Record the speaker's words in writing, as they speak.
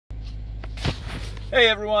Hey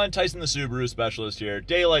everyone, Tyson the Subaru specialist here.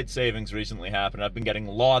 Daylight savings recently happened. I've been getting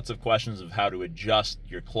lots of questions of how to adjust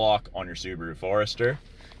your clock on your Subaru Forester,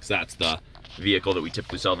 because that's the vehicle that we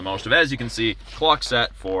typically sell the most of. As you can see, clock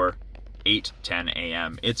set for 8:10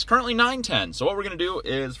 a.m. It's currently 9:10, so what we're going to do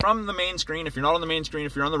is from the main screen, if you're not on the main screen,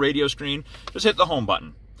 if you're on the radio screen, just hit the home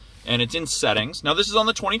button. And it's in settings. Now this is on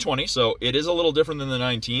the 2020, so it is a little different than the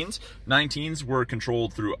 19s. 19s were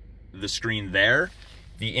controlled through the screen there,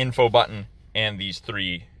 the info button, and these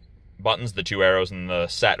three buttons, the two arrows and the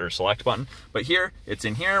set or select button. But here, it's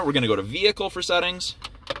in here. We're gonna go to vehicle for settings.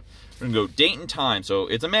 We're gonna go date and time. So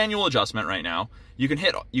it's a manual adjustment right now. You can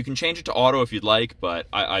change it to auto if you'd like, but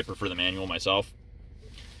I prefer the manual myself.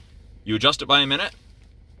 You adjust it by a minute.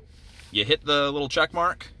 You hit the little check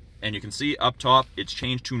mark, and you can see up top, it's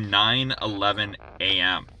changed to 9:11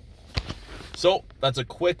 a.m. So that's a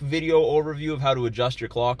quick video overview of how to adjust your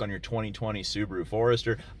clock on your 2020 Subaru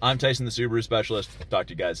Forester. I'm Tyson the Subaru specialist. Talk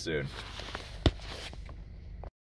to you guys soon.